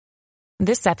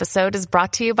This episode is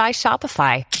brought to you by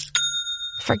Shopify.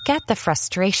 Forget the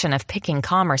frustration of picking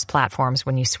commerce platforms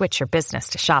when you switch your business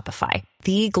to Shopify,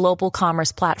 the global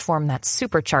commerce platform that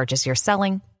supercharges your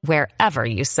selling wherever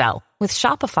you sell. With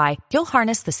Shopify, you'll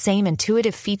harness the same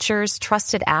intuitive features,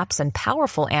 trusted apps, and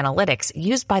powerful analytics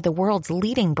used by the world's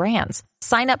leading brands.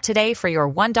 Sign up today for your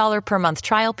 $1 per month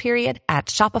trial period at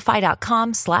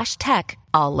shopify.com/tech,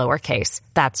 all lowercase.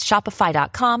 That's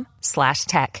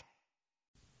shopify.com/tech.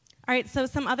 All right, so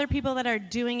some other people that are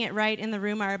doing it right in the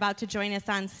room are about to join us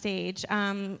on stage.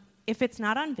 If it's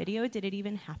not on video, did it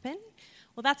even happen?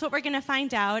 Well, that's what we're going to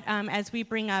find out as we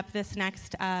bring up this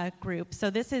next group. So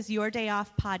this is Your Day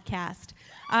Off podcast.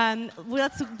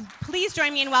 Please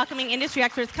join me in welcoming industry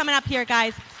experts coming up here,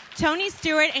 guys. Tony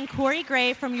Stewart and Corey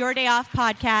Gray from Your Day Off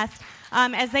podcast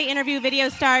as they interview video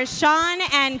stars Sean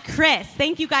and Chris.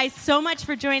 Thank you guys so much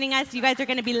for joining us. You guys are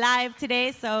going to be live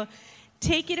today, so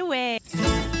take it away.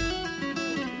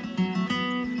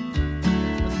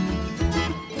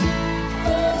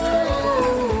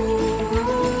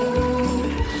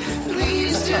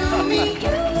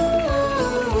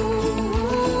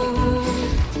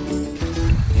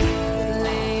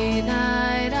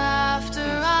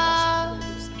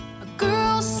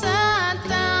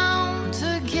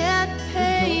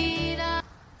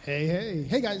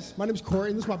 Hey guys, my name's Corey,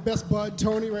 and this is my best bud,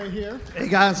 Tony, right here. Hey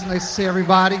guys, nice to see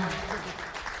everybody.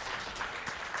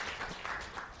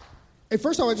 Hey,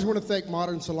 first of all, I just want to thank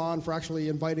Modern Salon for actually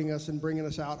inviting us and bringing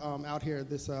us out here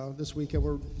this weekend.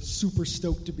 We're super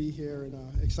stoked to be here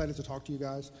and excited to talk to you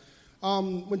guys.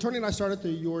 When Tony and I started the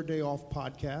Your Day Off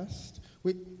podcast,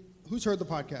 who's heard the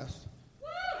podcast?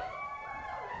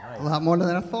 A lot more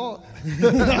than I thought.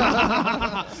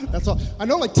 That's all. I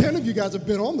know like 10 of you guys have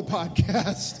been on the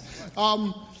podcast.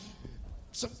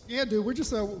 So yeah, dude,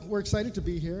 we're excited to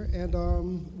be here, and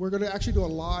we're going to actually do a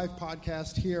live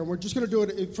podcast here. And we're just going to do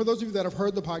it, for those of you that have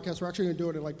heard the podcast, we're actually going to do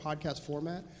it in like podcast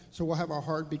format. So we'll have our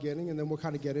hard beginning, and then we'll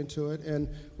kind of get into it. And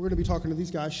we're going to be talking to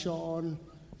these guys, Sean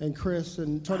and Chris,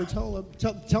 and try to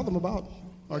tell them about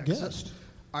our guest.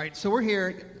 All right, so we're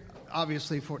here,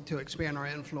 obviously, to expand our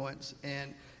influence.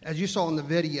 And as you saw in the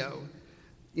video,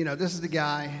 you know, this is the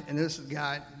guy, and this is the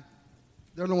guy.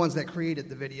 They're the ones that created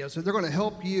the video. So they're going to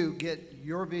help you get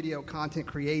your video content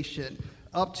creation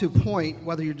up to point,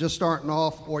 whether you're just starting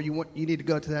off or you need to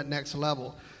go to that next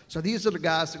level. So these are the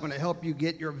guys that are going to help you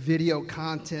get your video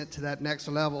content to that next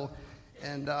level,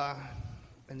 and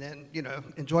then, you know,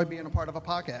 enjoy being a part of a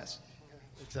podcast.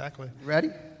 Exactly.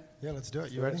 Ready? Yeah, let's do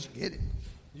it. You ready? Let's get it.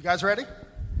 You guys ready?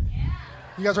 Yeah.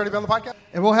 You guys ready to be on the podcast?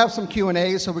 And we'll have some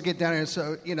Q&A, so we get down here.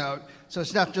 So, you know, so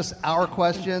it's not just our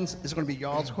questions. It's going to be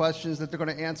y'all's questions that they're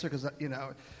going to answer, because, you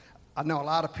know, I know a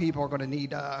lot of people are going to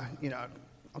need, you know,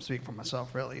 I'm speaking for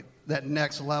myself, really, that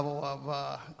next level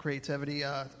of creativity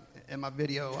in my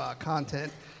video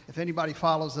content. If anybody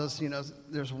follows us, you know,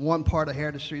 there's one part of hair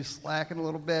industry slacking a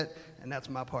little bit, and that's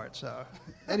my part. So,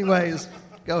 anyways,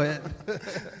 go ahead.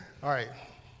 All right.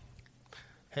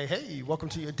 Hey, welcome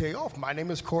to Your Day Off. My name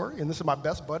is Corey, and this is my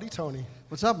best buddy, Tony.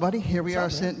 What's up, buddy? Here we are man?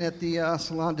 sitting at the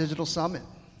Salon Digital Summit.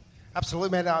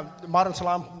 Absolutely, man. Modern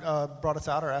Salon brought us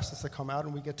out or asked us to come out,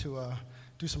 and we get to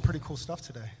do some pretty cool stuff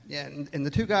today. Yeah, and the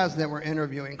two guys that we're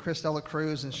interviewing, Chris Dela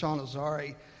Cruz and Sean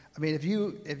Azari, I mean, if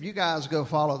you guys go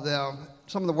follow them,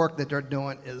 some of the work that they're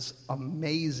doing is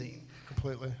amazing.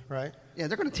 Completely, right? Yeah,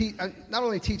 they're going to not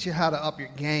only teach you how to up your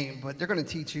game, but they're going to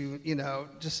teach you, you know,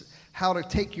 just how to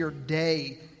take your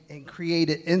day and create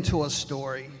it into a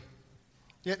story.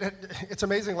 Yeah, it's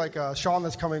amazing, like Sean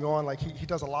that's coming on, like he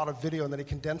does a lot of video and then he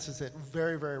condenses it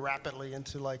very, very rapidly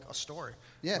into like a story.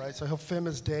 Yeah. Right? So he'll film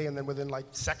his day and then within like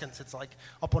seconds it's like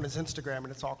up on his Instagram and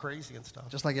it's all crazy and stuff.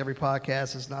 Just like every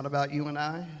podcast, it's not about you and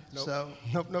I. Nope. So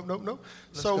Nope.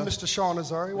 So go. Mr. Sean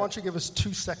Azari, why don't you give us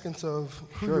 2 seconds of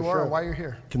who you are Sure. and why you're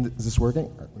here? Is this working?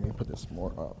 All right, let me put this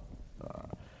more up.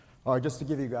 All right, just to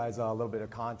give you guys a little bit of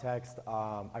context,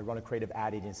 I run a creative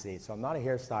ad agency. So I'm not a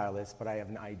hairstylist, but I have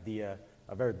an idea,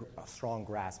 a very strong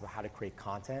grasp of how to create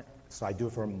content. So I do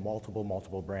it for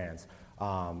multiple brands.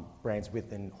 Brands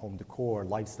within home decor,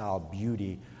 lifestyle,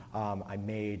 beauty. I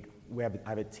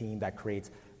have a team that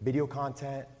creates video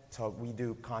content. So we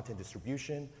do content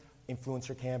distribution,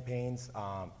 influencer campaigns,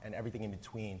 and everything in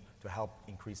between to help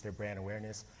increase their brand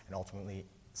awareness and ultimately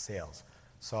sales.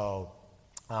 So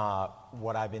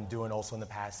what I've been doing also in the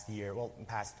past 2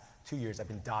 years, I've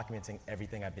been documenting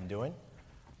everything I've been doing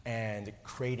and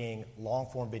creating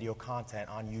long-form video content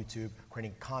on YouTube,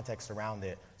 creating context around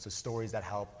it, so stories that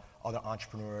help other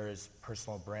entrepreneurs,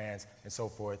 personal brands, and so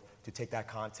forth, to take that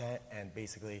content and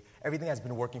basically everything that's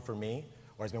been working for me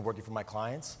or has been working for my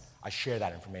clients, I share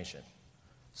that information.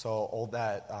 So all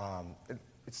that,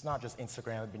 it's not just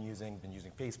Instagram I've been using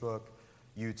Facebook,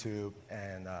 YouTube,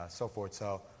 and so forth.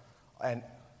 So, and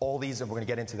all these, and we're going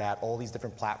to get into that, all these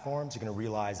different platforms, you're going to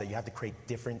realize that you have to create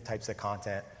different types of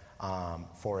content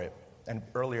for it. And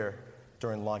earlier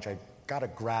during lunch, I got a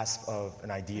grasp of an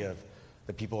idea of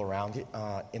the people around it,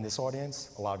 in this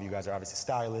audience. A lot of you guys are obviously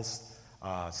stylists,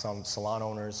 some salon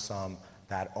owners, some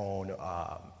that own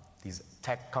these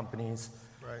tech companies,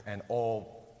 Right. and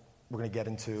all we're going to get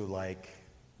into like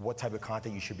what type of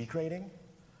content you should be creating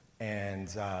and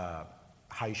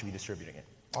how you should be distributing it.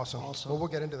 Awesome. Well, we'll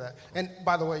get into that. And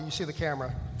by the way, you see the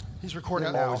camera. He's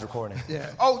recording now. Always recording. Yeah.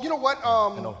 Oh, you know what?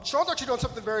 Sean's actually doing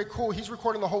something very cool. He's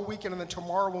recording the whole weekend, and then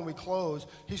tomorrow when we close,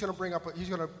 he's going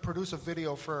to produce a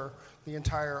video for the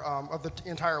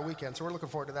entire weekend. So we're looking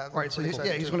forward to that. Right, so he's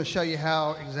going to show you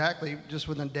how exactly, just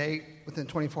within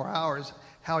 24 hours,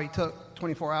 how he took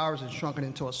 24 hours and shrunk it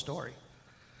into a story.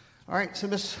 All right, so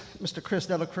Mr. Chris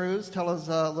De La Cruz, tell us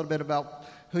a little bit about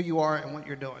who you are and what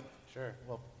you're doing. Sure.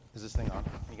 Well, is this thing on?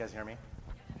 Can you guys hear me?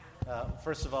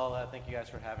 First of all, thank you guys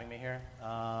for having me here.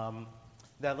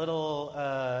 That little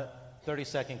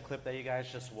 30-second clip that you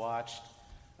guys just watched,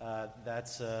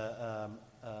 that's a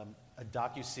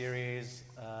docu-series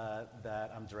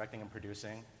that I'm directing and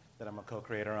producing, that I'm a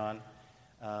co-creator on,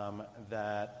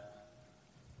 that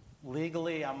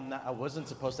legally I wasn't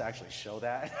supposed to actually show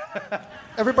that.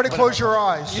 Everybody close your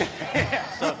eyes. Yeah,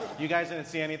 so you guys didn't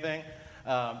see anything?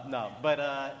 No.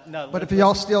 But if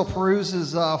y'all steal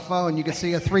Peruse's phone, you can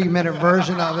see a 3-minute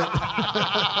version of it.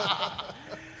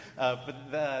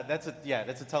 That's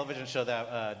a television show,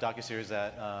 that docuseries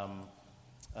that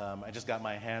I just got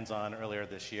my hands on earlier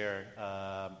this year.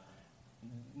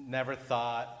 Never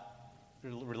thought,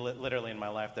 literally in my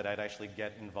life, that I'd actually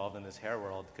get involved in this hair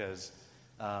world, because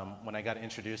when I got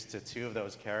introduced to 2 of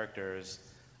those characters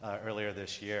earlier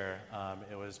this year,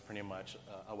 it was pretty much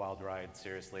a wild ride,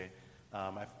 seriously.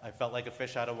 I felt like a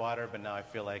fish out of water, but now I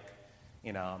feel like,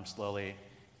 I'm slowly,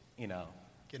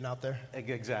 Getting out there.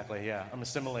 Exactly, yeah. I'm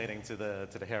assimilating to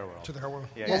the hair world. To the hair world.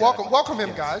 Yeah, well, exactly. welcome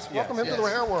him, guys. Welcome him to the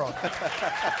hair world.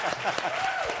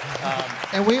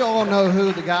 And we all know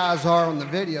who the guys are on the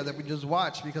video that we just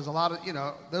watched, because a lot of,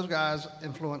 those guys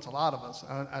influence a lot of us.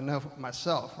 I know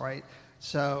myself, right?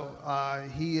 So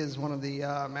he is one of the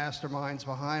masterminds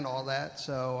behind all that.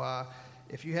 So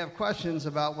if you have questions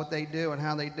about what they do and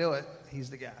how they do it, he's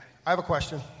the guy. I have a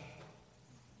question.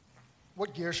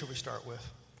 What gear should we start with?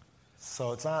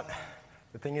 So it's not,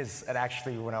 the thing is, that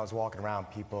actually when I was walking around,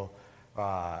 people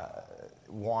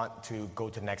want to go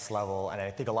to the next level, and I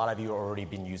think a lot of you have already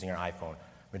been using your iPhone.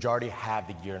 Majority have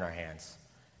the gear in our hands.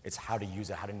 It's how to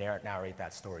use it, how to narrate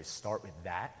that story. Start with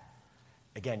that.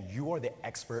 Again, you are the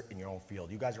expert in your own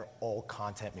field. You guys are all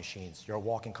content machines. You're a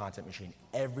walking content machine.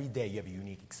 Every day you have a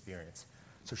unique experience.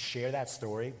 So share that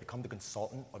story, become the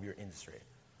consultant of your industry.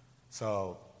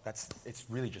 So it's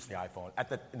really just the iPhone,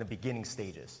 in the beginning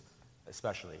stages,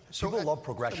 especially. So people love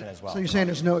progression as well. So you're saying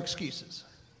there's no excuses?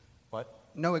 What?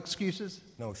 No excuses?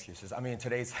 No excuses. I mean,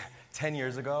 10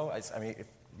 years ago, if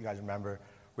you guys remember,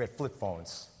 we had flip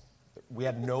phones. We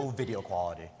had no video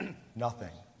quality, nothing.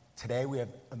 Today we have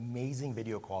amazing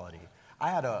video quality. I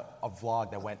had a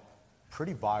vlog that went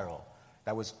pretty viral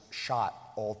that was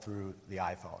shot all through the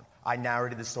iPhone. I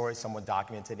narrated the story, someone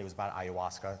documented it. It was about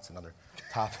ayahuasca. It's another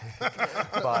topic.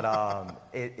 But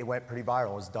it went pretty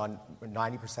viral. It was done,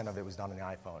 90% of it was done on the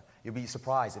iPhone. You'll be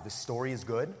surprised if the story is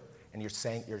good and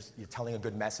you're telling a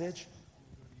good message,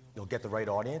 you'll get the right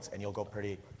audience and you'll go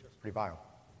pretty viral.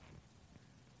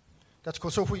 That's cool.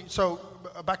 So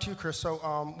back to you, Chris.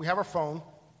 So we have our phone.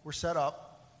 We're set up.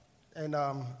 And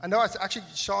I know actually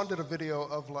Sean did a video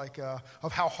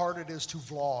of how hard it is to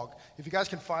vlog. If you guys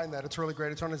can find that, it's really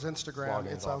great. It's on his Instagram.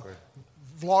 Vlogging is awkward.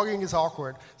 Vlogging is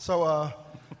awkward. So,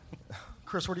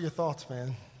 Chris, what are your thoughts,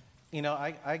 man?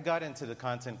 I got into the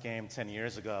content game 10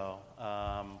 years ago,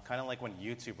 kind of like when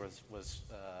YouTube was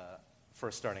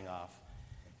first starting off.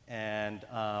 And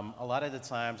a lot of the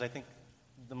times, I think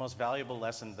the most valuable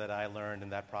lesson that I learned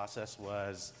in that process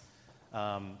was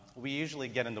we usually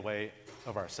get in the way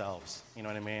of ourselves. You know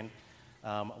what I mean?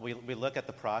 We look at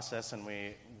the process and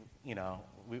we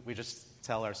just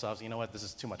tell ourselves, you know what, this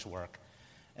is too much work.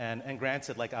 And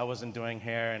granted, like I wasn't doing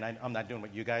hair and I'm not doing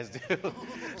what you guys do,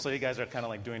 so you guys are kind of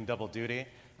like doing double duty.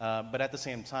 But at the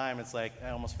same time, it's like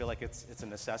I almost feel like it's a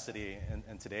necessity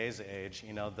in today's age.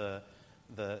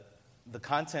 The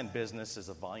content business is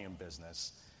a volume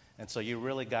business, and so you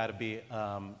really got to be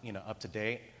up to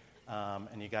date,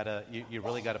 and you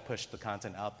really got to push the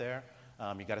content out there.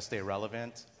 You got to stay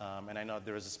relevant. And I know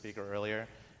there was a speaker earlier,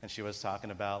 and she was talking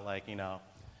about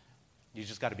you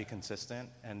just got to be consistent.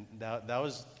 And that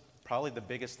was probably the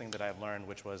biggest thing that I've learned,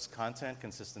 which was content,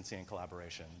 consistency, and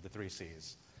collaboration, the 3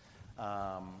 C's.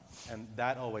 And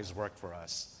that always worked for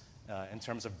us in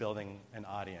terms of building an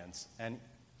audience. And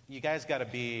you guys got to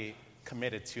be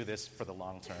committed to this for the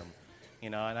long term.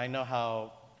 And I know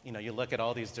how, you look at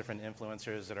all these different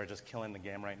influencers that are just killing the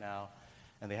game right now,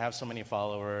 and they have so many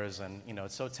followers, and,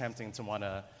 it's so tempting to want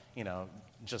to,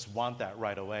 just want that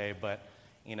right away. But,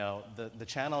 the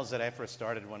channels that I first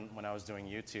started when I was doing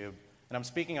YouTube, and I'm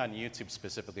speaking on YouTube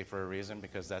specifically for a reason,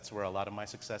 because that's where a lot of my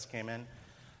success came in.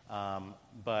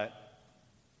 But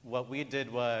what we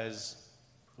did was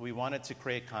we wanted to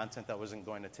create content that wasn't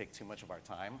going to take too much of our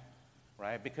time,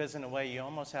 right? Because in a way, you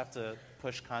almost have to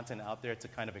push content out there to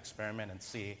kind of experiment and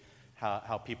see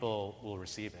how people will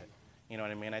receive it. You know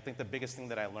what I mean? I think the biggest thing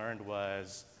that I learned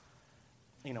was,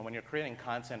 when you're creating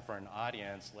content for an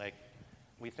audience, like,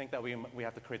 we think that we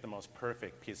have to create the most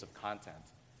perfect piece of content.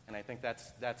 And I think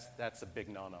that's a big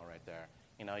no-no right there.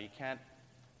 You can't,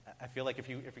 I feel like if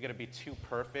you're going to be too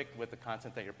perfect with the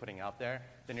content that you're putting out there,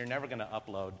 then you're never going to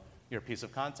upload your piece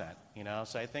of content,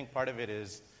 So I think part of it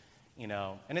is,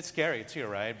 and it's scary too,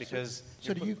 right? Because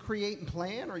so do you create and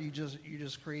plan, or you're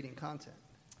just creating content?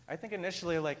 I think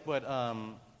initially, like what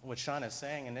Sean is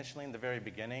saying, initially in the very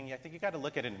beginning, I think you got to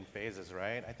look at it in phases,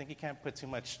 right? I think you can't put too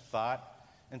much thought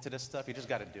into this stuff. You just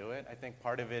got to do it. I think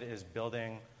part of it is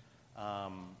building,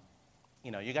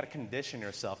 you got to condition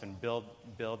yourself and build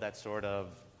that sort of,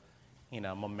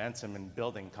 momentum in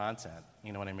building content.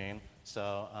 You know what I mean?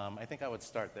 So I think I would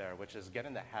start there, which is get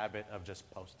in the habit of just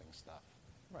posting stuff.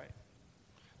 Right.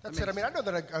 That's it. I mean, I know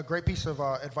that a great piece of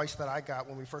advice that I got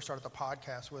when we first started the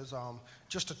podcast was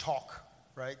just to talk,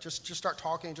 right? Just start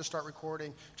talking, just start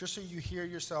recording, just so you hear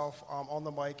yourself on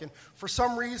the mic. And for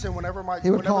some reason, he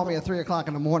would call me at 3 o'clock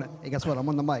in the morning. Hey, guess what? I'm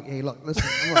on the mic. Hey, look, listen.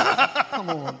 Come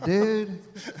on, dude.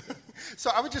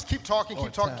 So I would just keep talking,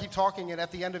 and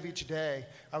at the end of each day,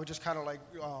 I would just kind of like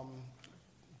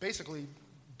basically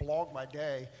blog my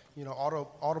day,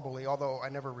 audibly, although I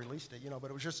never released it, but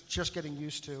it was just getting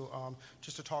used to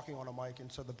just to talking on a mic,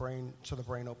 and so the brain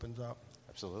opens up.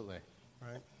 Absolutely.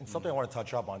 Right. And something I want to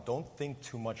touch up on, don't think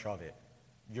too much of it.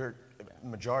 You're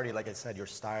majority, like I said, you're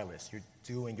stylist.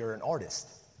 You're an artist.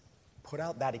 Put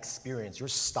out that experience, your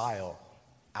style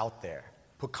out there.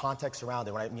 Put context around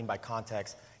it. What I mean by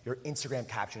context, your Instagram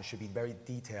caption should be very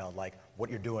detailed, like what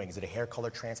you're doing. Is it a hair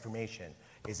color transformation?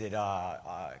 Is it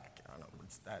I don't know,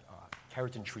 what's that,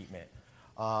 keratin treatment?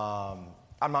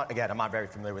 I'm not very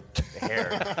familiar with the hair.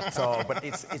 But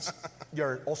it's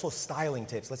your also styling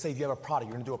tips. Let's say if you have a product,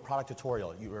 you're gonna do a product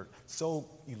tutorial. You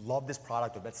love this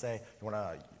product, or let's say you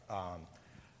wanna,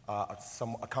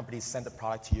 a company sent the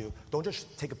product to you. Don't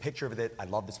just take a picture of it, I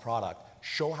love this product.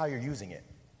 Show how you're using it.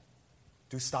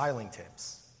 Do styling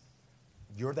tips.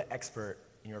 You're the expert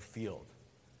in your field.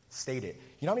 State it.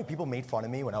 You know how many people made fun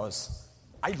of me when I'm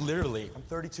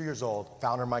 32 years old,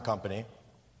 founder of my company.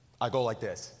 I go like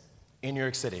this, in New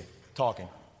York City, talking.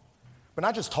 But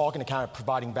not just talking to kind of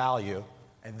providing value,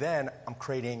 and then I'm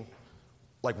creating,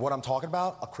 like what I'm talking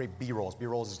about, I'll create B-rolls.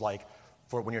 B-rolls is like,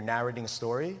 for when you're narrating a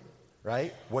story,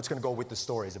 right? What's gonna go with the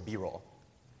story is a B-roll.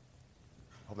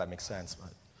 Hope that makes sense,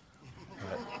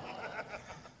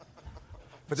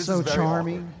 but this so is very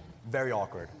charming. Awkward. Very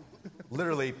awkward.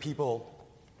 Literally, people,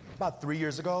 about 3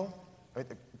 years ago,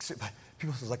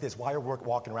 people was like this, why are you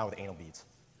walking around with anal beads?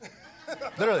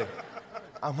 Literally.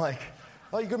 I'm like,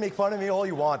 oh, you can make fun of me all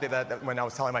you want. When I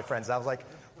was telling my friends, I was like,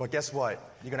 but guess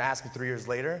what? You're gonna ask me 3 years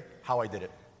later how I did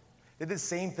it. They did the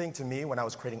same thing to me when I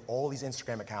was creating all these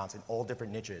Instagram accounts in all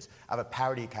different niches. I have a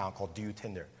parody account called Do You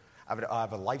Tinder. I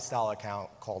have a lifestyle account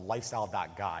called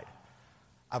lifestyle.guide.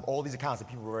 I have all these accounts that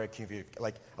people were very confused.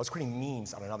 Like, I was creating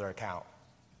memes on another account.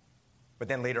 But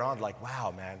then later on, like,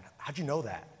 wow, man, how'd you know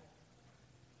that?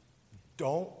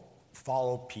 Don't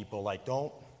follow people. Like,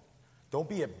 don't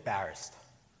be embarrassed.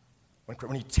 When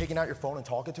you're taking out your phone and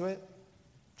talking to it,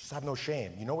 just have no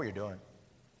shame. You know what you're doing.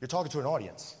 You're talking to an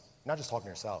audience, not just talking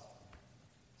to yourself.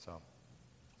 So,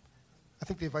 I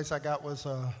think the advice I got was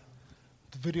the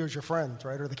video's your friends,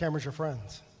 right? Or the camera's your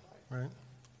friends, right?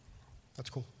 That's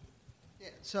cool. Yeah,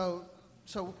 so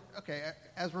okay,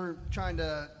 as we're trying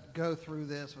to go through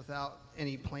this without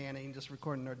any planning, just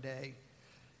recording our day,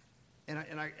 and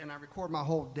I record my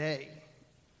whole day,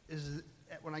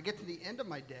 when I get to the end of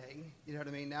my day, you know what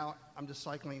I mean? Now I'm just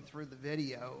cycling through the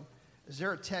video. Is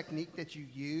there a technique that you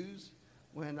use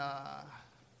when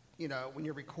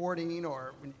you're recording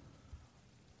or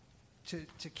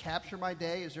to capture my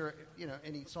day? Is there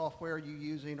any software you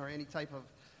using or any type of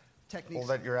techniques?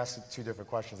 Well, you're asking two different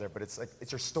questions there, but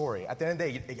it's your story. At the end of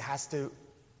the day, it has to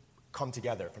come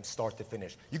together from start to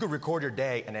finish. You could record your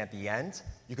day, and at the end,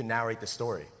 you can narrate the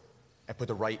story and put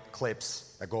the right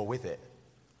clips that go with it.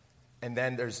 And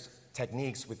then there's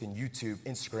techniques within YouTube,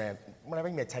 Instagram. Whenever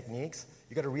you make techniques,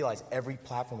 you got to realize every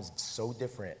platform is so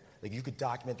different. Like, you could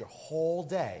document your whole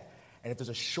day, and if there's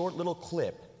a short little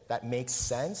clip that makes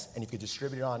sense, and you could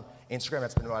distribute it on Instagram,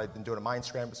 that's been what I've been doing on my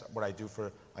Instagram, what I do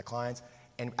for my clients,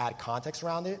 and add context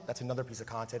around it, that's another piece of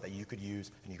content that you could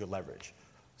use and you could leverage.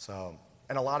 So,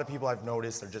 and a lot of people I've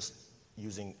noticed are just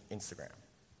using Instagram.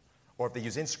 Or if they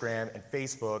use Instagram and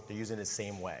Facebook, they're using it the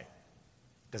same way.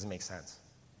 Doesn't make sense.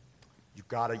 You've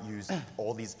got to use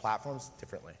all these platforms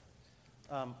differently.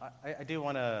 I do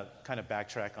want to kind of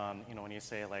backtrack on, when you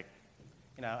say, like,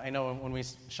 I know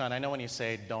Sean, I know when you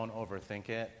say don't overthink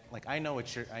it. Like, I know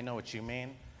what you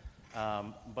mean,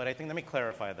 but I think, let me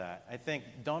clarify that. I think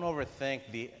don't overthink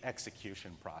the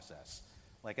execution process.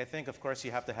 Like, I think, of course,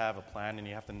 you have to have a plan and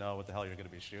you have to know what the hell you're going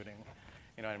to be shooting.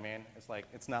 You know what I mean?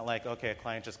 It's not like, okay, a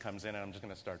client just comes in and I'm just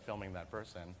going to start filming that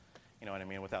person, you know what I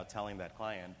mean, without telling that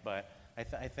client. But I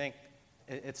think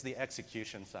it's the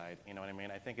execution side, you know what I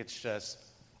mean? I think it's just,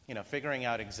 figuring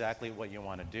out exactly what you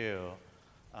want to do,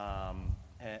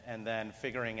 and then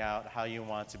figuring out how you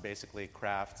want to basically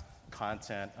craft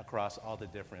content across all the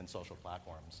different social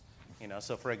platforms.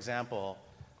 So for example,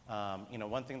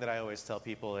 one thing that I always tell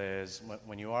people is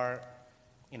when you are,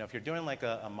 if you're doing like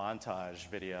a montage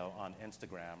video on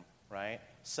Instagram, right?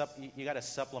 You got to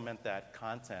supplement that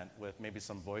content with maybe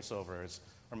some voiceovers,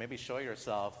 or maybe show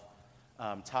yourself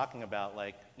talking about,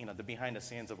 like, the behind the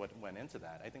scenes of what went into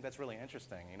that. I think that's really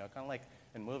interesting. Kind of like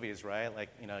in movies, right? Like,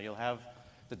 you'll have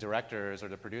the directors or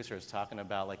the producers talking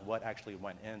about, like, what actually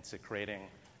went into creating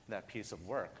that piece of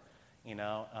work.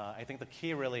 I think the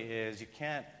key really is you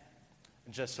can't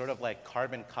just sort of like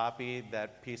carbon copy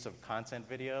that piece of content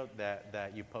video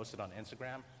that you posted on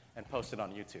Instagram and post it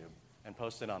on YouTube and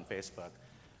post it on Facebook.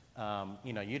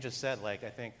 You just said, like, I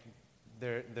think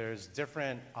there's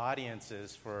different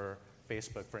audiences for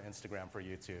Facebook, for Instagram, for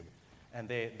YouTube, and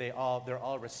they're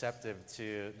all receptive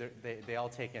to, they all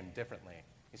take in differently.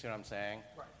 You see what I'm saying?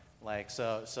 Right. Like,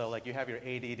 so like, you have your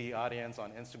ADD audience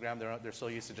on Instagram. They're so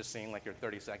used to just seeing, like, your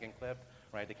 30-second clip,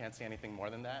 right? They can't see anything more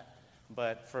than that.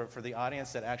 But for the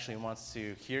audience that actually wants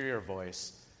to hear your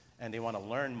voice and they want to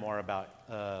learn more about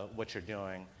what you're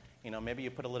doing, maybe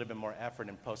you put a little bit more effort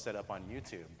and post that up on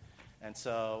YouTube. And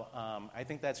so I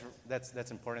think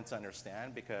that's important to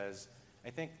understand, because I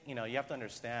think, you have to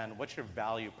understand what's your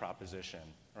value proposition,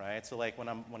 right? So, like, when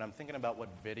I'm thinking about what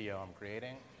video I'm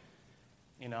creating,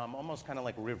 I'm almost kind of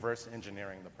like reverse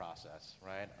engineering the process,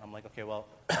 right? I'm like, okay, well,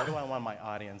 what do I want my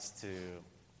audience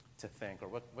to think, or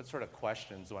what sort of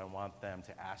questions do I want them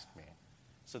to ask me,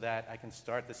 so that I can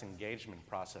start this engagement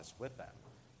process with them?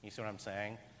 You see what I'm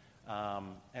saying?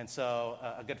 And so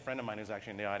a good friend of mine who's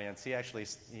actually in the audience, he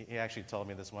actually told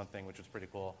me this one thing, which was pretty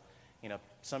cool.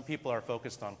 Some people are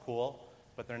focused on cool,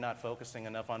 but they're not focusing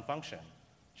enough on function.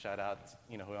 Shout out,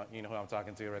 who I'm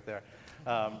talking to right there.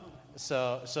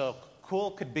 So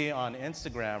cool could be on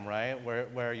Instagram, right,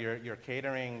 where you're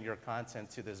catering your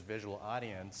content to this visual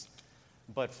audience,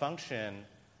 but function,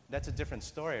 that's a different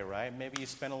story, right? Maybe you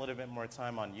spend a little bit more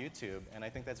time on YouTube, and I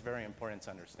think that's very important to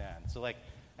understand. So, like,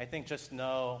 I think just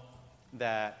know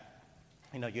that,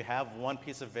 you have one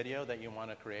piece of video that you want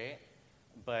to create,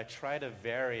 but try to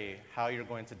vary how you're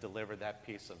going to deliver that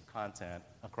piece of content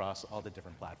across all the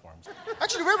different platforms.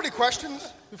 Actually, do we have any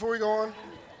questions before we go on?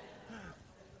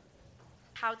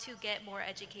 How to get more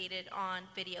educated on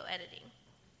video editing?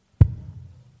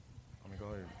 Let me go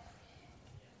ahead.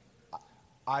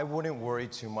 I wouldn't worry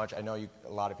too much. I know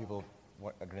a lot of people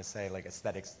are going to say, like,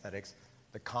 aesthetics.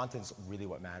 The content's really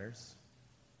what matters.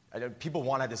 I know people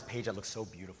want to have this page that looks so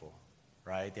beautiful,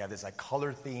 right? They have this, like,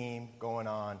 color theme going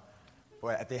on.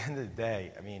 But at the end of the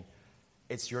day, I mean,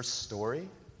 it's your story.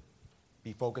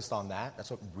 Be focused on that.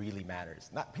 That's what really matters.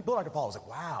 People are going to follow. It's like,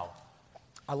 wow,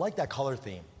 I like that color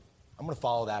theme. I'm going to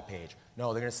follow that page.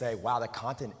 No, they're going to say, wow, that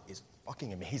content is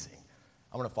fucking amazing.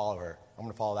 I'm going to follow her. I'm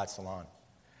going to follow that salon.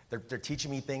 They're teaching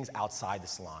me things outside the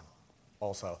salon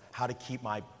also. How to keep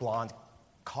my blonde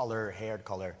haired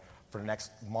color for the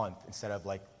next month instead of,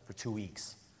 like, for 2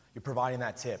 weeks. You're providing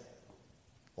that tip.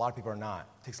 A lot of people are not.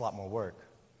 It takes a lot more work.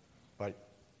 But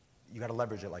you got to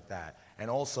leverage it like that. And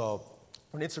also,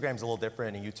 when Instagram's a little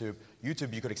different in YouTube,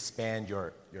 you could expand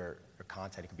your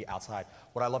content. It could be outside.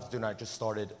 What I love to do, and I just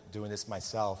started doing this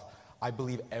myself, I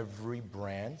believe every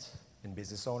brand and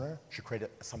business owner should create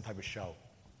some type of show.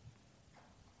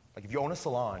 Like, if you own a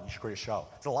salon, you should create a show.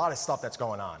 There's a lot of stuff that's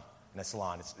going on in a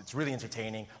salon. It's really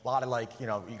entertaining. A lot of, like, you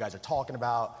guys are talking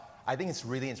about. I think it's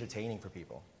really entertaining for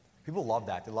people. People love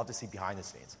that. They love to see behind the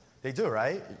scenes. They do,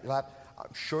 right?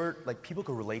 I'm sure like people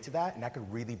could relate to that, and that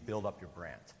could really build up your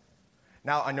brand.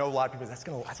 Now, I know a lot of people,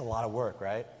 that's a lot of work,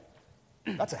 right?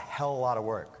 That's a hell of a lot of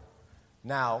work.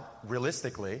 Now,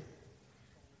 realistically,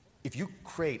 if you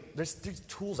create, there's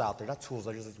tools out there, not tools,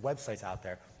 there's websites out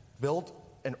there. Build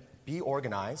and be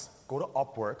organized, go to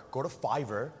Upwork, go to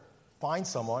Fiverr, find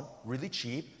someone really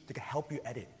cheap that can help you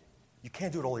edit. You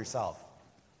can't do it all yourself.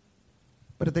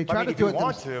 But if they try to do it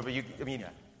themselves,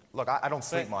 look, I don't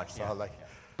sleep much, so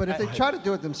But if they try to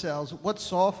do it themselves, what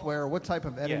software, what type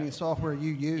of editing software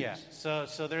you use? Yeah,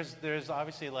 so there's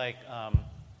obviously like,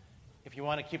 if you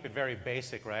want to keep it very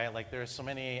basic, right? Like there's so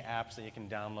many apps that you can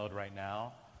download right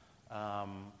now.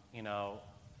 You know,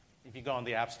 if you go on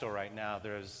the App Store right now,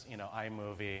 there's, you know,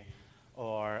 iMovie,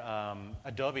 or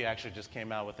Adobe actually just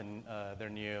came out with their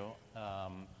new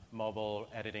mobile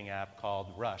editing app called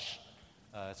Rush.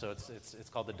 So it's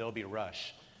called Adobe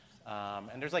Rush.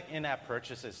 And there's like in-app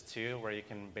purchases too, where you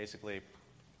can basically,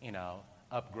 you know,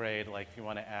 upgrade, like if you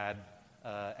want to add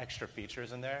extra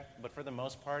features in there. But for the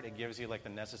most part, it gives you like the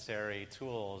necessary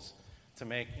tools to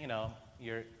make, you know,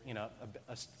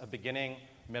 a beginning,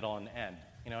 middle, and end.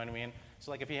 You know what I mean? So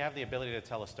like if you have the ability to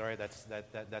tell a story,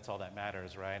 that's all that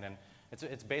matters, right? And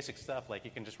it's basic stuff. Like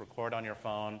you can just record on your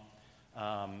phone.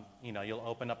 You know, you'll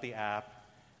open up the app.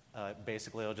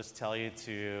 Basically, it'll just tell you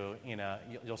to, you know,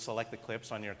 you'll select the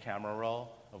clips on your camera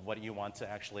roll of what you want to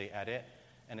actually edit.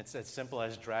 And it's as simple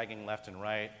as dragging left and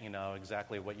right, you know,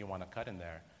 exactly what you want to cut in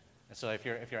there. And so if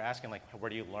you're asking, like, where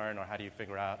do you learn or how do you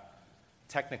figure out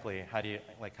technically how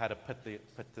to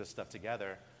put this stuff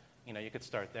together, you know, you could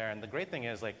start there. And the great thing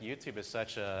is, like, YouTube is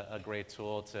such a great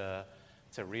tool to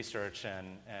research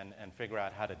and figure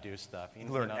out how to do stuff. You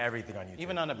learn everything on YouTube.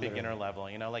 Even on a beginner level,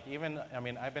 you know, like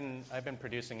I've been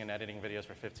producing and editing videos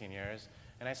for 15 years,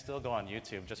 and I still go on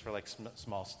YouTube just for like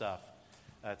small stuff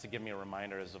to give me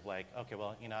reminders of like, okay,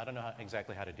 well, you know, I don't know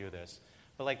exactly how to do this,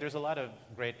 but like there's a lot of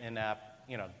great in-app,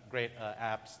 you know, great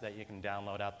apps that you can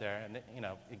download out there, and you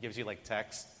know, it gives you like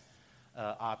text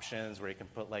options where you can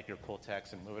put like your cool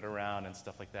text and move it around and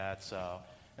stuff like that. So,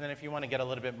 and then if you want to get a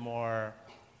little bit more,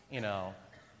 you know,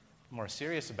 more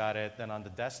serious about it, then on the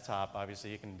desktop,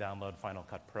 obviously you can download Final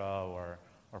Cut Pro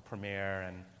or Premiere,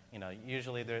 and you know,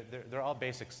 usually they're all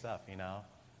basic stuff, you know.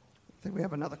 I think we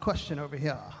have another question over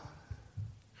here.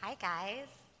 Hi guys,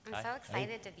 I'm so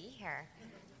excited to be here.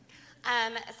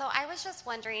 So I was just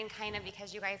wondering, kind of,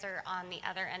 because you guys are on the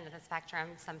other end of the spectrum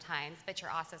sometimes, but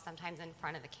you're also sometimes in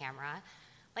front of the camera.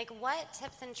 Like, what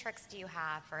tips and tricks do you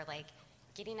have for like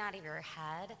getting out of your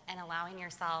head and allowing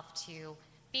yourself to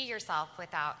be yourself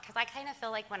without, because I kind of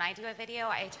feel like when I do a video,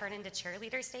 I turn into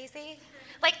cheerleader Stacy.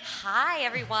 Like, hi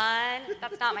everyone,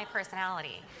 that's not my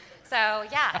personality. So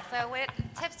yeah, so what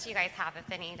tips do you guys have,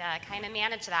 if any, to kind of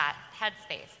manage that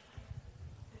headspace?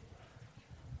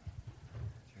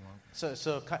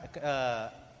 So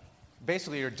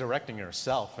basically you're directing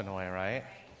yourself in a way, right?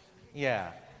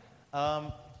 Yeah.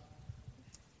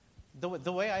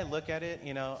 The way I look at it,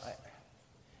 you know,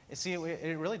 see,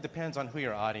 it really depends on who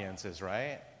your audience is,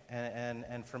 right?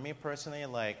 And for me personally,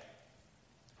 like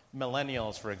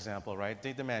millennials, for example, right?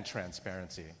 They demand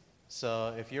transparency.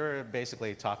 So if you're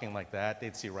basically talking like that,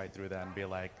 they'd see right through that and be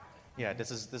like, yeah,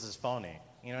 this is phony.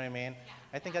 You know what I mean?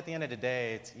 I think at the end of the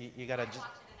day, you gotta just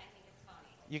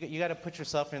you got to put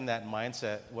yourself in that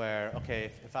mindset where,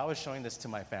 okay, if I was showing this to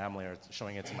my family or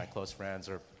showing it to my close friends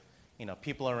or, you know,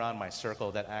 people around my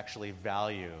circle that actually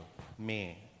value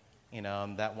me, you know,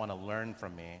 and that want to learn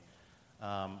from me,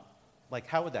 like,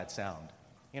 how would that sound?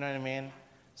 You know what I mean?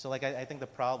 So, like, I think the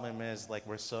problem is, like,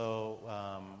 we're so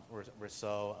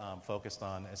focused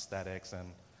on aesthetics and,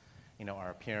 you know, our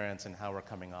appearance and how we're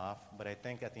coming off. But I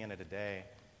think at the end of the day,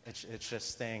 it's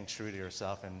just staying true to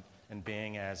yourself and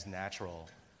being as natural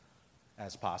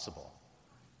as possible.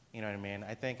 You know what I mean?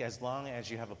 I think as long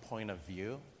as you have a point of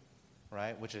view,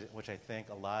 right, which I think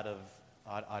a lot of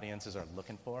audiences are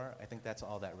looking for, I think that's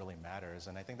all that really matters.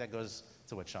 And I think that goes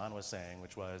to what Sean was saying,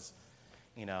 which was,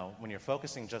 you know, when you're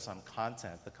focusing just on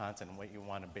content, the content and what you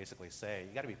want to basically say,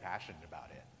 you got to be passionate about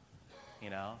it,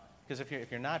 you know? Because if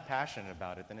you're not passionate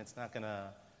about it, then it's not gonna,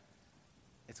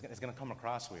 it's gonna come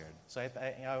across weird. So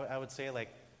I would say, like,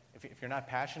 if you're not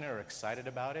passionate or excited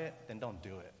about it, then don't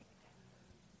do it.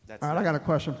 All right, I got a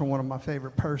question from one of my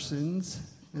favorite persons.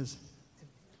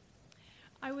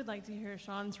 I would like to hear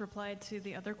Sean's reply to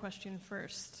the other question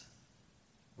first.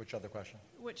 Which other question?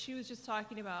 What she was just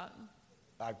talking about.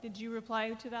 Did you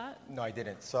reply to that? No, I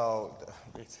didn't. So,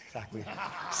 exactly.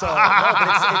 So, no,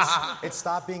 but it's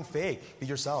stop being fake. Be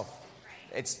yourself.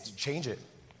 It's change it.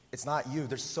 It's not you.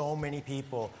 There's so many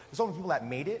people that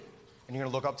made it, and you're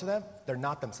going to look up to them. They're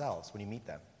not themselves when you meet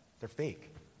them. they're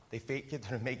fake. They fake it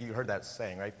to make you heard that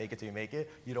saying, right? Fake it till you make it.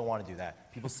 You don't want to do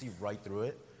that. People see right through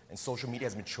it, and social media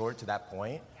has matured to that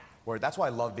point where that's why I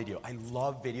love video. I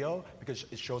love video because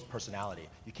it shows personality.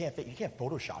 You can't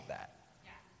Photoshop that.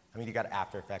 I mean, you got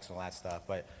After Effects and all that stuff,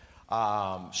 but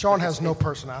Sean has no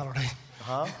personality.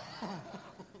 Huh?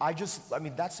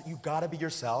 You gotta be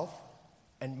yourself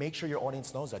and make sure your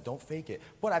audience knows that. Don't fake it.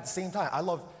 But at the same time, I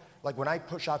love, like when I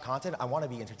push out content, I wanna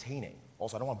be entertaining.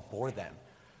 Also, I don't wanna bore them.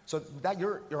 So that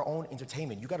you're your own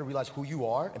entertainment. You gotta realize who you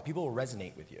are and people will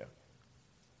resonate with you.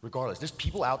 Regardless, there's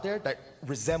people out there that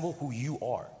resemble who you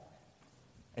are.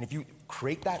 And if you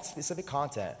create that specific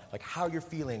content, like how you're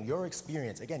feeling, your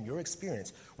experience,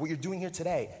 what you're doing here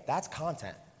today, that's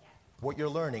content. What you're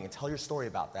learning, and tell your story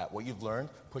about that. What you've learned,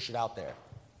 push it out there.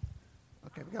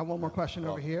 Okay, we got one more question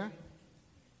over here.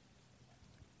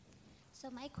 So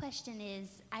my question is,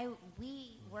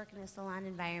 we work in a salon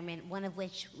environment, one of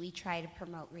which we try to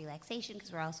promote relaxation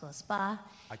because we're also a spa.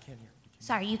 I can't hear.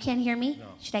 Sorry, you can't hear me? No.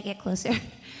 Should I get closer?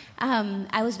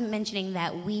 I was mentioning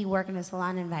that we work in a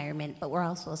salon environment, but we're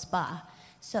also a spa.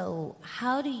 So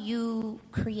how do you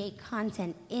create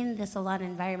content in the salon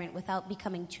environment without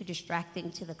becoming too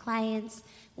distracting to the clients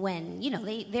when,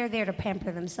 they're there to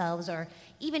pamper themselves, or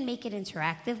even make it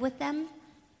interactive with them?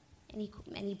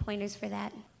 Any pointers for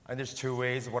that? And there's two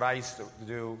ways. What I used to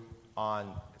do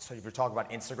so if you're talking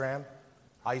about Instagram,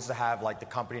 I used to have like the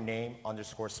company name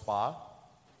 _spa,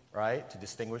 right, to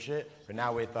distinguish it. But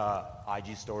now with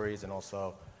IG stories, and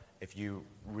also if you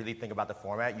really think about the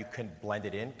format, you can blend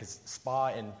it in, because spa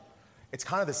and it's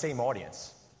kind of the same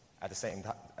audience at the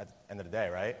end of the day,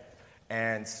 right?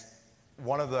 And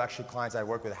one of the actually clients I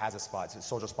work with has a spa. It's a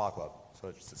social spa club, so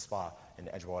it's a spa in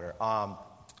Edgewater.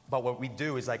 But what we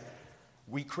do is like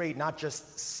we create not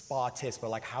just spa tips, but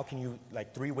like how can you,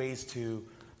 like 3 ways to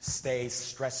stay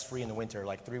stress-free in the winter,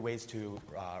 like 3 ways to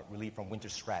relieve from winter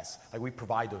stress. Like we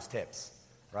provide those tips,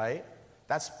 right?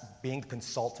 That's being the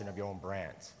consultant of your own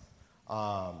brand.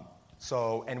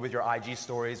 And with your IG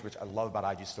stories, which I love about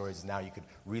IG stories, is now you could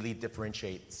really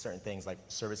differentiate certain things like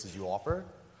services you offer.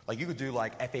 Like you could do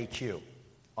like FAQ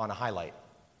on a highlight,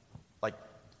 like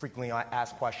frequently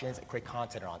asked questions, and create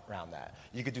content around that.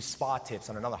 You could do spa tips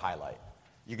on another highlight.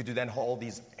 You could do then all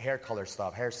these hair color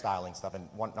stuff, hairstyling stuff, and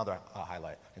another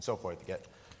highlight, and so forth to get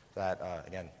that,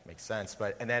 again, makes sense.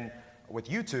 And then with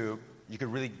YouTube, you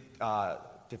could really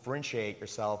differentiate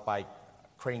yourself by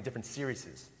creating different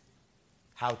series,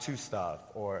 how-to stuff,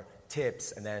 or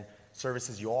tips, and then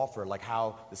services you offer, like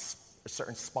how a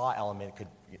certain spa element could,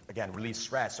 again, relieve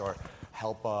stress or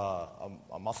help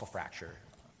a muscle fracture.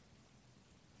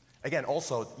 Again,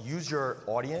 also, use your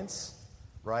audience,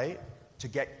 right, to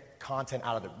get content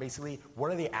out of it. Basically,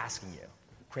 what are they asking you?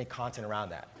 Create content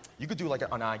around that. You could do like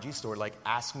an IG story, like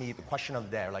ask me the question of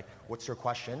the day, or like what's your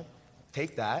question?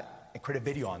 Take that and create a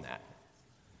video on that.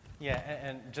 Yeah,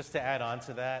 and just to add on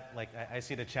to that, like I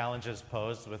see the challenges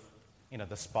posed with,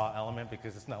 the spa element,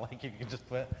 because it's not like you can just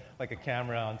put like a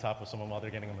camera on top of someone while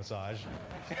they're getting a massage.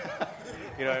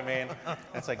 You know what I mean?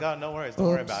 It's like, oh, no worries, don't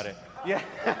worry about it. Yeah.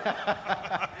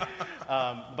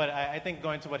 But I think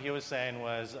going to what he was saying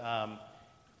was,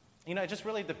 it just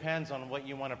really depends on what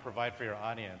you want to provide for your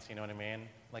audience, you know what I mean?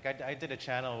 Like I did a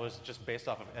channel, it was just based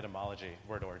off of etymology,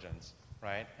 word origins,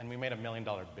 right? And we made $1 million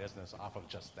business off of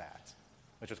just that,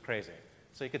 which was crazy.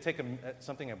 So you could take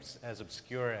something as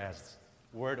obscure as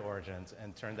word origins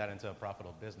and turn that into a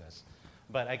profitable business.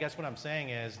 But I guess what I'm saying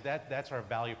is that's our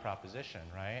value proposition,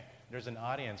 right? There's an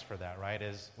audience for that, right?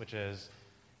 Which is,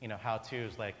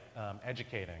 how-tos like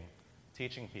educating,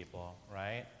 teaching people,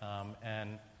 right?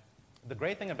 And the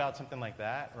great thing about something like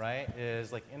that, right,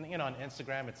 is like, on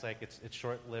Instagram, it's like it's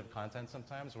short-lived content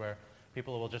sometimes where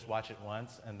people will just watch it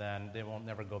once and then they won't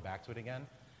never go back to it again.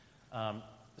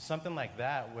 Something like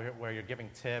that where you're giving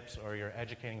tips or you're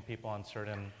educating people on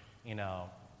certain,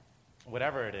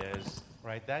 whatever it is,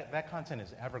 right, that content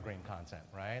is evergreen content,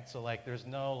 right? So like there's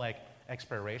no like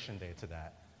expiration date to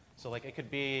that. So like it could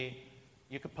be,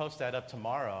 you could post that up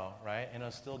tomorrow, right, and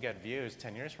it'll still get views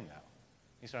 10 years from now.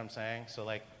 You see what I'm saying? So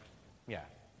like, yeah.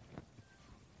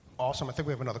 Awesome. I think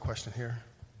we have another question here.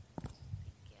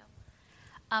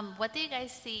 Thank you. What do you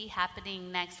guys see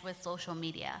happening next with social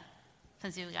media?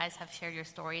 Since you guys have shared your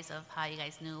stories of how you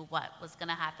guys knew what was going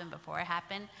to happen before it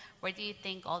happened, where do you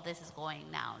think all this is going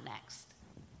now next?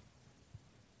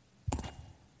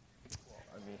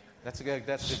 That's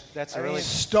a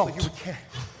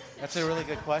really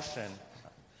good question.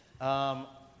 Well,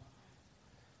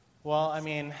 I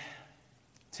mean,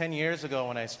 10 years ago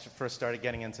when I first started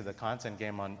getting into the content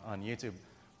game on YouTube,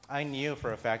 I knew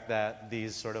for a fact that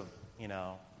these sort of,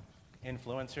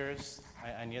 influencers,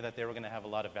 I knew that they were going to have a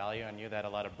lot of value. I knew that a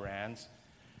lot of brands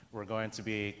were going to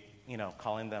be,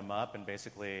 calling them up and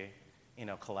basically,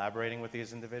 collaborating with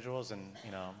these individuals. And,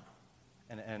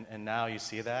 and now you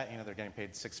see that, they're getting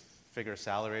paid six-figure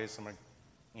salaries. Some are,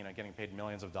 getting paid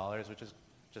millions of dollars, which is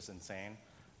just insane.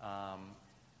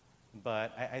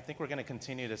 But I think we're going to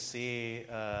continue to see,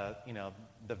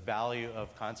 the value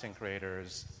of content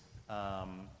creators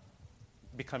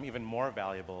become even more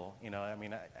valuable.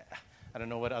 I don't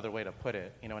know what other way to put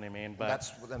it. You know what I mean? But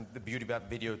that's the beauty about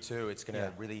video too. It's going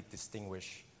to really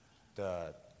distinguish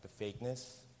the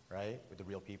fakeness, right, with the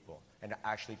real people, and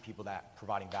actually people that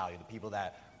providing value. The people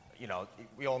that,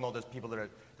 we all know there's people that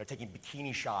are taking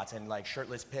bikini shots and like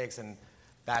shirtless pics, and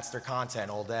that's their content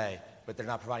all day. But they're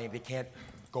not providing. They can't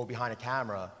go behind a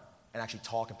camera and actually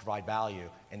talk and provide value.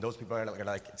 And those people are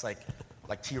like it's like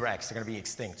T-Rex. They're going to be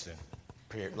extinct soon,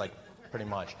 pretty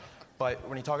much. But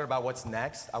when you're talking about what's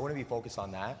next, I wouldn't be focused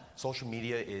on that. Social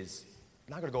media is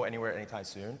not going to go anywhere anytime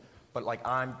soon. But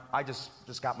I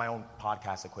just got my own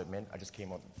podcast equipment. I just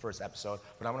came on the first episode,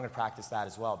 but I'm going to practice that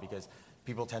as well because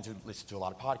people tend to listen to a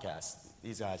lot of podcasts.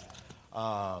 These guys.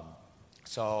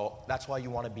 So that's why you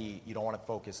don't want to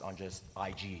focus on just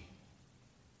IG,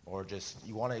 or just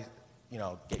you want to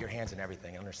get your hands in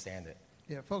everything and understand it.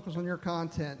 Yeah, focus on your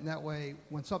content, and that way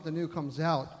when something new comes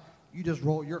out, you just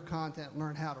roll your content and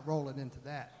learn how to roll it into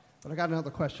that. But I got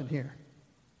another question here.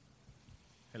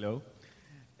 Hello.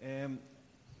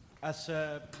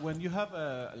 When you have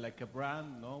a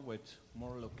brand, with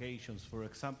more locations, for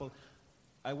example,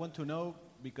 I want to know,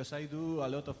 because I do a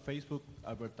lot of Facebook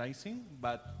advertising,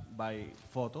 but by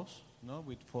photos,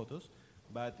 with photos.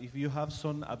 But if you have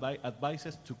some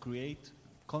advices to create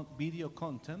video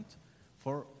content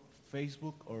for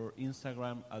Facebook or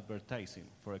Instagram advertising,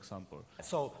 for example.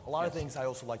 So a lot of things I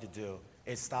also like to do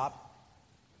is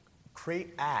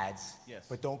create ads,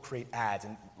 but don't create ads.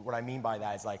 And what I mean by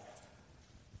that is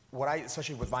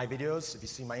especially with my videos, if you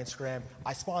see my Instagram,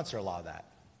 I sponsor a lot of that,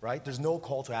 right? There's no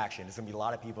call to action. There's going to be a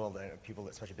lot of people,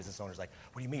 especially business owners, what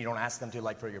do you mean? You don't ask them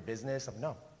to, for your business?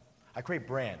 No. I create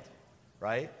brand,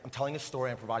 right? I'm telling a story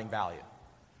and providing value.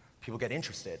 People get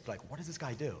interested. What does this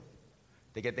guy do?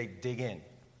 They dig in.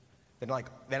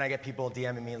 Then I get people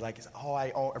DMing me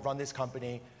I run this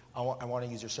company. I want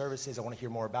to use your services. I want to hear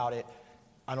more about it.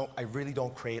 I really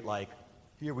don't create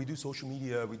here we do social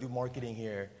media, we do marketing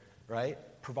here, right?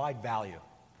 Provide value.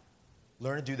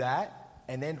 Learn to do that,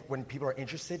 and then when people are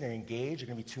interested and engaged, they're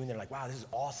going to be tuned in. Wow, this is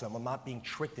awesome. I'm not being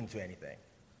tricked into anything,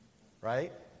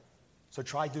 right? So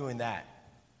try doing that.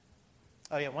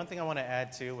 Oh yeah, one thing I want to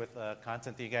add too with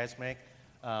content that you guys make,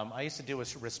 I used to do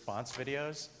response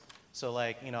videos. So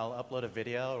I'll upload a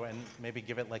video and maybe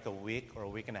give it a week or a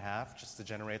week and a half just to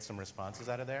generate some responses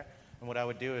out of there. And what I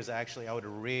would do is I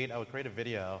would create a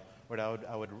video where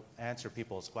I would answer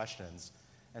people's questions.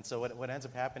 And so what ends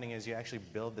up happening is you actually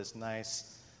build this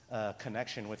nice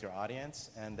connection with your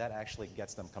audience, and that actually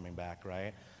gets them coming back,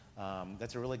 right?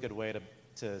 That's a really good way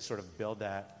to sort of build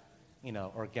that,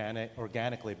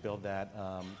 organically build that,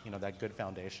 that good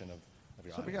foundation of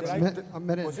your audience. We got a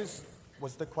minute.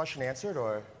 Was the question answered,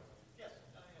 or?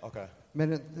 Okay.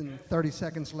 Minute and 30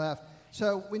 seconds left.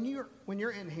 So when you're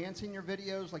enhancing your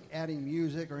videos, like adding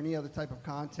music or any other type of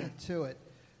content to it,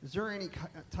 is there any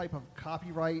type of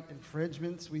copyright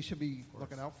infringements we should be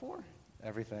looking out for?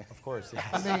 Everything. Of course, yes.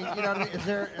 I mean, what I mean? Is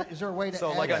there a way to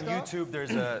So add on stuff? YouTube,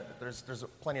 there's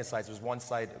plenty of sites. There's one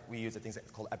site we use, I think it's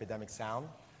called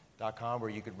epidemicsound.com, where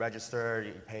you could register,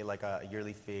 you pay a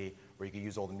yearly fee, where you could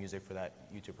use all the music for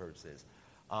that YouTube purposes.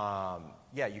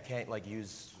 You can't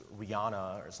use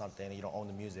Rihanna or something, and you don't own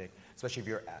the music, especially if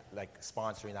you're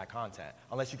sponsoring that content,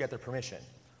 unless you get their permission.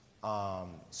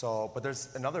 But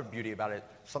there's another beauty about it.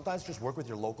 Sometimes just work with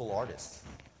your local artists.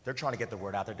 They're trying to get the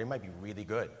word out there. They might be really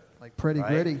good. Like Pretty right?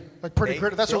 Gritty.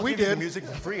 That's what we They'll give you did. the music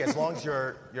for free as long as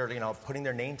you're putting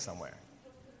their name somewhere.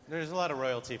 There's a lot of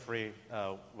royalty-free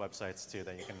websites too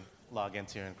that you can log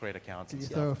into and create accounts. Can you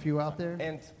throw a few out there?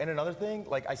 And another thing,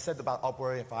 like I said about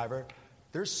Upwork and Fiverr,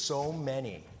 there's so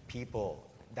many people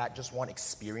that just want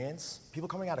experience. People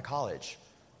coming out of college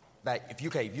that if you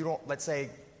don't, let's say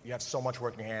you have so much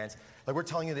work in your hands, like we're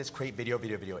telling you this, create video.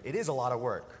 It is a lot of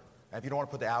work. And if you don't want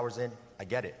to put the hours in, I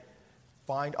get it.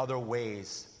 Find other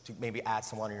ways to maybe add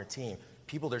someone on your team.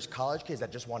 There's college kids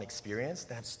that just want experience.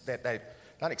 That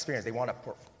not experience, they want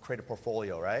to create a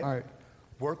portfolio, right? All right.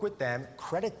 Work with them,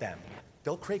 credit them.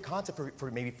 They'll create content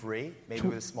for maybe free, maybe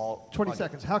with a small 20 budget.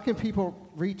 seconds. How can people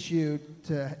reach you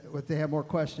if they have more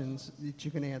questions that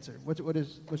you can answer? What's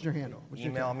your handle? What's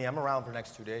your Email me. I'm around for the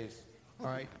next 2 days. All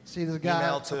right. See this guy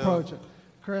Email to approaching.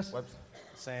 Chris?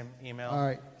 Same email. All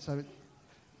right. So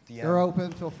DM. They're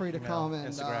open. Feel free to Email, come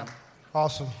and Instagram.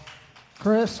 Awesome.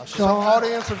 Chris, So, Sean,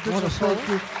 audience of wanna Digital thank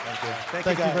Soul, you. Thank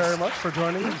thank you guys. very much for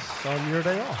joining us on your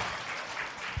day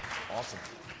off. Awesome.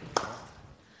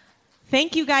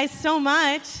 Thank you guys so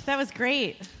much. That was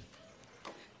great.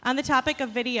 On the topic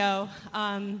of video,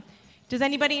 does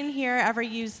anybody in here ever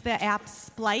use the app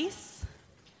Splice?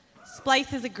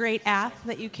 Splice is a great app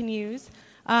that you can use.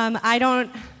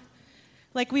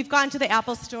 We've gone to the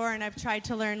Apple Store and I've tried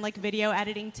to learn video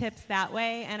editing tips that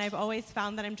way, and I've always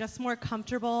found that I'm just more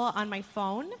comfortable on my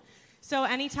phone. So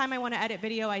anytime I want to edit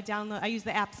video, I use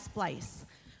the app Splice.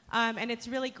 And it's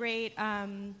really great.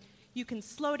 You can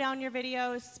slow down your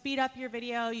videos, speed up your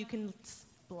video, you can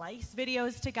splice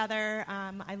videos together.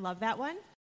 I love that one.